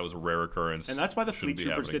a rare occurrence, and that's why the fleet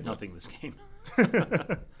troopers did nothing this game.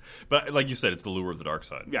 But like you said, it's the lure of the dark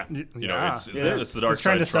side. Yeah, it's the dark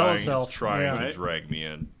side trying to drag me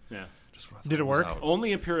in. Yeah. Did it work?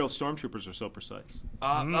 Only Imperial stormtroopers are so precise.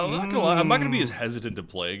 I'm not gonna lie. I'm not gonna be as hesitant to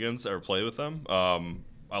play against or play with them.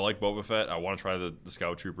 I like Boba Fett. I want to try the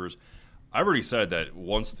Scout Troopers. I've already said that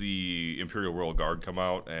once the Imperial Royal Guard come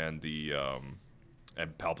out and the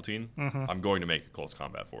and Palpatine, I'm going to make a close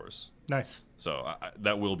combat force. Nice. So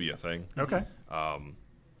that will be a thing. Okay.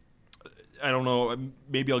 I don't know.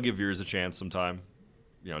 Maybe I'll give Veers a chance sometime.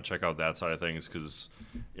 Check out that side of things because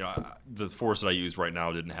the force that I use right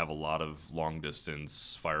now didn't have a lot of long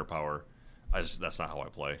distance firepower. That's not how I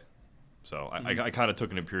play. So I kind of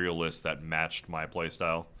took an Imperial list that matched my play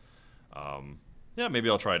style. Maybe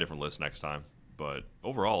I'll try a different list next time. But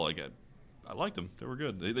overall, I liked them. They were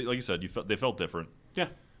good. They like you said, they felt different. Yeah.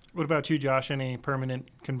 What about you, Josh? Any permanent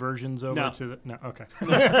conversions over to the... No, okay.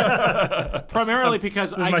 Primarily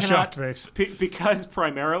because this is my shocked face. Because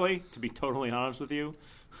primarily, to be totally honest with you,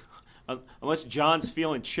 unless John's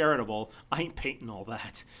feeling charitable, I ain't painting all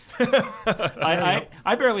that.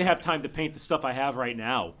 I barely have time to paint the stuff I have right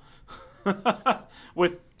now.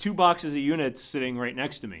 With 2 boxes of units sitting right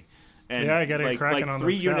next to me. And I got it cracking on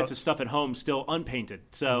 3 those units scouts. of stuff at home still unpainted.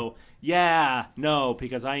 So, no,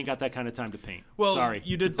 because I ain't got that kind of time to paint. Well, sorry.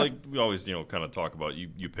 You did, we always, kind of talk about,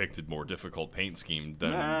 you picked a more difficult paint scheme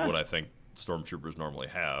than what I think Stormtroopers normally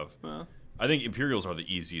have. I think Imperials are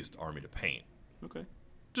the easiest army to paint. Okay.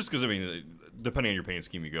 Just because, depending on your paint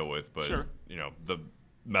scheme you go with, but, sure. The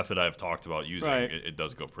method I've talked about using, it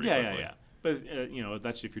does go pretty quickly. Yeah. But,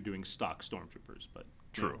 that's if you're doing stock Stormtroopers. But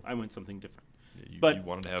true. I want something different. You but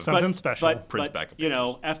wanted to have something special. Prince backup.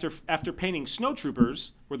 After painting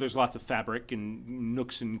snowtroopers, where there's lots of fabric and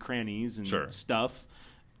nooks and crannies and stuff,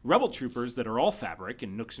 rebel troopers that are all fabric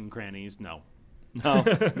and nooks and crannies, no.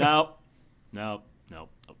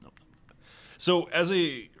 So, as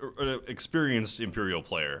an experienced Imperial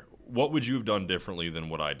player, what would you have done differently than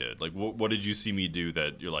what I did? Like, what did you see me do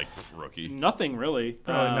that you're like, rookie? Nothing really.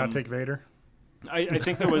 Probably not take Vader. I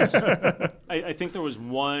think there was I think there was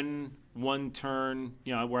one turn,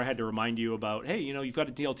 where I had to remind you about, hey, you've got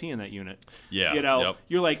a DLT in that unit. Yeah.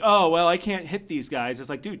 You're like, oh, well, I can't hit these guys. It's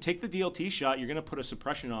like, dude, take the DLT shot. You're going to put a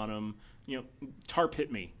suppression on them. TARP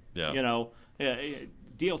hit me. Yeah.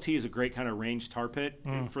 DLT is a great kind of range tar pit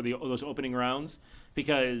for those opening rounds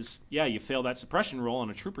because, you fail that suppression roll on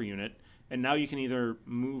a trooper unit, and now you can either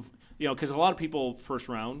move, because a lot of people first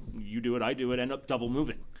round, you do it, I do it, end up double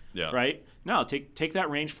moving. Yeah. Right? No, take that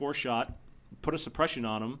range 4 shot, put a suppression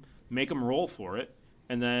on them, make them roll for it,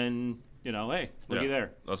 and then, hey, looky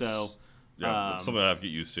there. That's something I have to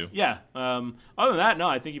get used to. Yeah. Other than that, no,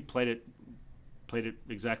 I think you played it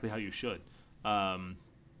exactly how you should.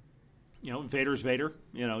 Vader's Vader.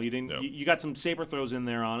 You didn't. Yep. You got some saber throws in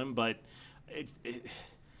there on him, but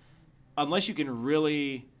unless you can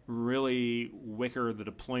really, really wicker the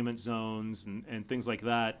deployment zones and things like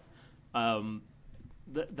that,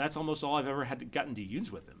 that's almost all I've ever gotten to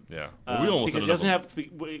use with him. Yeah, we almost because he doesn't have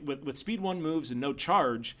with speed 1 moves and no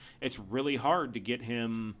charge. It's really hard to get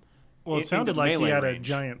him. Well, it sounded like he had range. a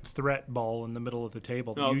giant threat ball in the middle of the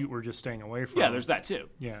table that you were just staying away from. Yeah, there's that too.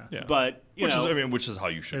 Yeah. But which is how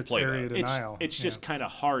you should play area that. denial. It's just kind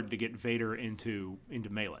of hard to get Vader into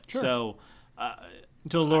melee. Sure. So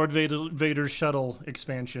until Lord Vader's shuttle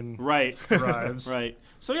expansion arrives. Right.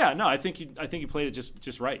 So I think you played it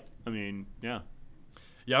just right. I mean, yeah.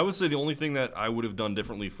 Yeah, I would say the only thing that I would have done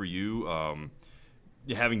differently for you,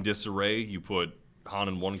 having disarray, you put Han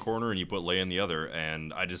in one corner and you put Leia in the other,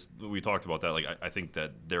 and we talked about that. Like I think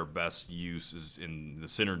that their best use is in the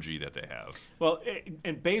synergy that they have. Well,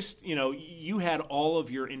 and based, you had all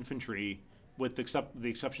of your infantry, with the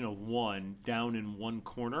exception of one, down in one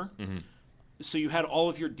corner. Mm-hmm. So you had all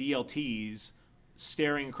of your DLTs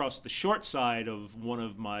staring across the short side of one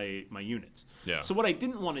of my units. Yeah. So what I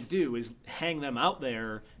didn't want to do is hang them out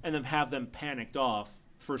there and then have them panicked off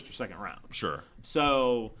first or second round. Sure.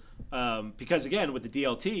 So because again with the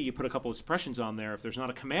DLT, you put a couple of suppressions on there. If there's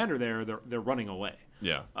not a commander there, they're running away.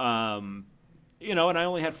 Yeah. And I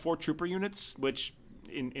only had 4 trooper units, which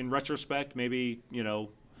in retrospect maybe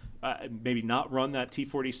maybe not run that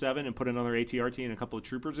T-47 and put another ATRT and a couple of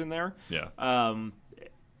troopers in there. Yeah. And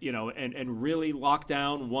really lock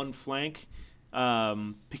down one flank.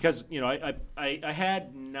 Because I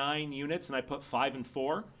had 9 units and I put 5 and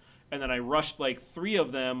 4. And then I rushed like 3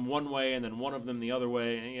 of them one way and then one of them the other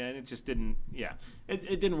way, and it just didn't. Yeah,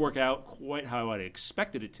 it didn't work out quite how I'd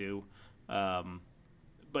expected it to.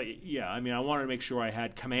 But yeah, I mean, I wanted to make sure I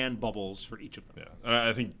had command bubbles for each of them. Yeah, and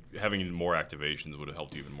I think having more activations would have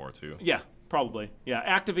helped even more too. Yeah, probably. Yeah,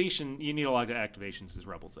 activation. You need a lot of activations as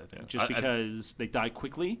rebels, I think, just because they die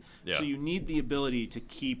quickly. Yeah. So you need the ability to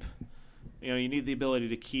keep. You need the ability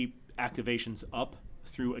to keep activations up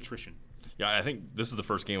through attrition. Yeah, I think this is the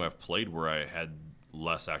first game I've played where I had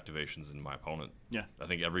less activations than my opponent. Yeah. I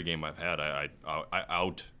think every game I've had, I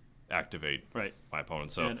out-activate my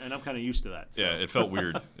opponent. So and I'm kind of used to that. So. Yeah, it felt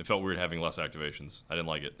weird. It felt weird having less activations. I didn't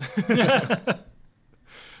like it.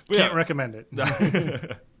 Can't recommend it.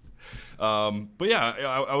 But yeah,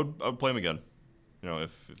 I would play him again.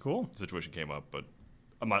 If cool. the situation came up, but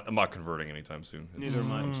I'm not converting anytime soon. Neither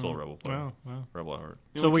am I. I'm still a rebel player. Wow. Rebel at heart.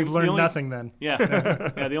 So we've learned nothing then. Yeah.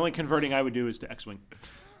 The only converting I would do is to X-Wing.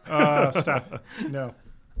 Stop. No.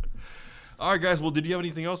 All right, guys. Well, did you have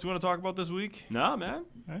anything else you want to talk about this week? No, man.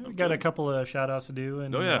 We got a couple of shout-outs to do.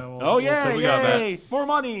 And, yay! More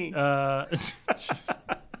money!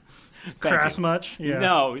 Crass much? Yeah.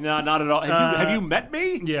 No, not at all. Have you met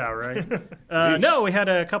me? Yeah, right. No, we had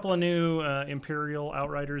a couple of new Imperial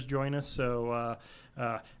Outriders join us. So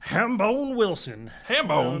Hambone Wilson.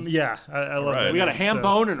 Hambone? Yeah, I love it. We got a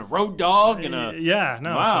Hambone and a Road Dog and a... Yeah,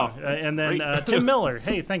 no. Wow. So, and then Tim Miller.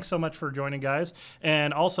 Hey, thanks so much for joining, guys.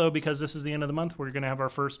 And also, because this is the end of the month, we're going to have our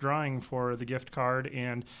first drawing for the gift card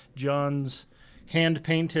and John's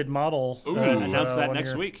hand-painted model. Ooh, announce that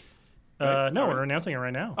next week. No, we're announcing it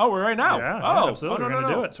right now. Oh, we're right now? Yeah, absolutely. We're going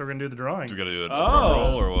to do it. So we're going to do the drawing. Do we got to do a drum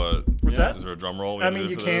roll or what? What's that? Is there a drum roll? I mean,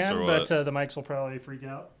 you can, but the mics will probably freak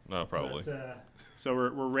out. No, probably. But, so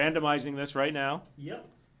we're randomizing this right now? Yep.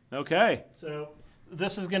 Okay. So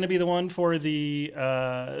this is going to be the one for the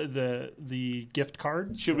gift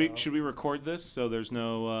card. Should we record this so there's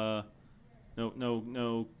no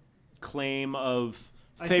claim of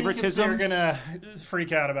favoritism? They're gonna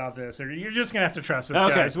freak out about this. You're just gonna have to trust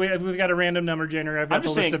us, guys. We've got a random number generator. I've got I'm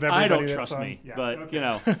just saying, list of everybody. I don't trust me, but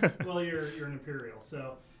okay. Well, you're an Imperial,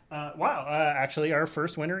 so. Wow! Actually, our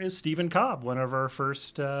first winner is Stephen Cobb, one of our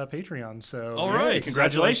first Patreons. So, all right,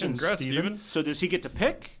 congratulations, congrats, Stephen. So, does he get to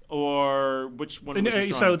pick, or which one?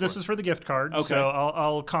 So, this is for the gift card. Okay. So,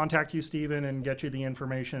 I'll contact you, Stephen, and get you the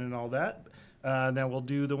information and all that. Then we'll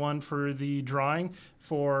do the one for the drawing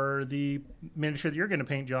for the miniature that you're going to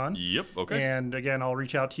paint, John. Yep, okay. And again, I'll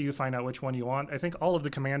reach out to you, find out which one you want. I think all of the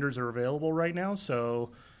commanders are available right now,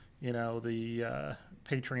 so the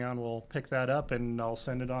Patreon will pick that up, and I'll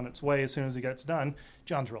send it on its way as soon as it gets done.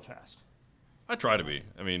 John's real fast. I try to be.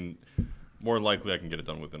 I mean, more than likely I can get it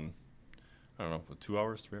done within, I don't know, 2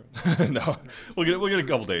 hours, 3 hours? No, we'll get a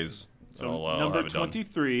couple days. So I'll number have it done.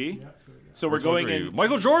 23. So we're going in.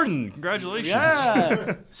 Michael Jordan, congratulations!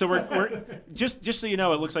 Yeah. So we're just so you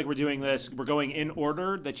know, it looks like we're doing this. We're going in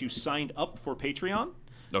order that you signed up for Patreon.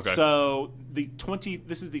 Okay. So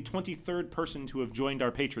this is the 23rd person to have joined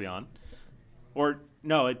our Patreon, or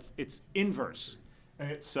no, it's inverse.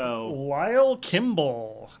 So Lyle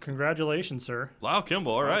Kimball, congratulations, sir. Lyle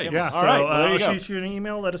Kimball, all right. Yeah, All so right, well, there you I'll go. shoot you an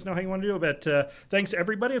email. Let us know how you want to do it. But thanks,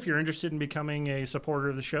 everybody. If you're interested in becoming a supporter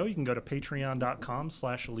of the show, you can go to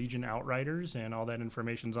patreon.com/Legion Outriders, and all that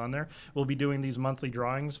information's on there. We'll be doing these monthly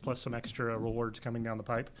drawings, plus some extra rewards coming down the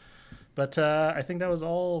pipe. But I think that was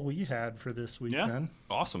all we had for this week, then.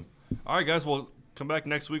 Awesome. All right, guys, well, come back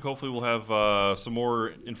next week. Hopefully we'll have some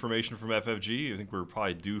more information from FFG. I think we're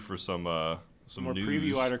probably due for some more news.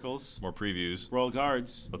 preview articles, more previews. Royal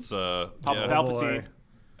Guards. Let's Palpatine.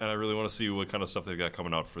 And I really want to see what kind of stuff they've got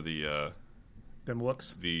coming out for the them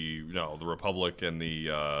looks. The Republic and the.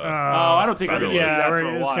 I don't think we're going to see that for a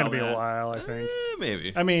while. It's going to be a while, I think.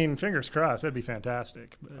 Maybe. I mean, fingers crossed. That'd be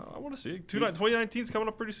fantastic. I want to see it. 2019 is coming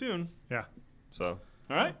up pretty soon. Yeah. So.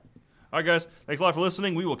 All right, guys. Thanks a lot for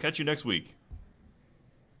listening. We will catch you next week.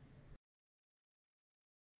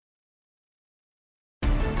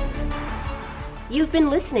 You've been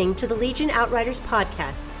listening to the Legion Outriders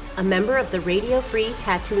podcast, a member of the Radio Free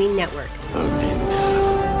Tatooine Network. Only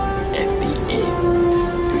now, at the end,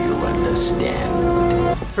 do you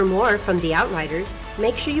understand? For more from the Outriders,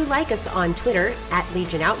 make sure you like us on Twitter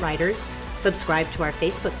 @Legion Outriders, subscribe to our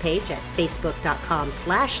Facebook page at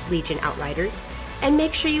facebook.com/Legion Outriders, and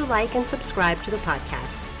make sure you like and subscribe to the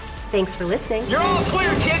podcast. Thanks for listening. You're all clear,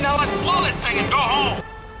 kid. Now let's blow this thing and go home.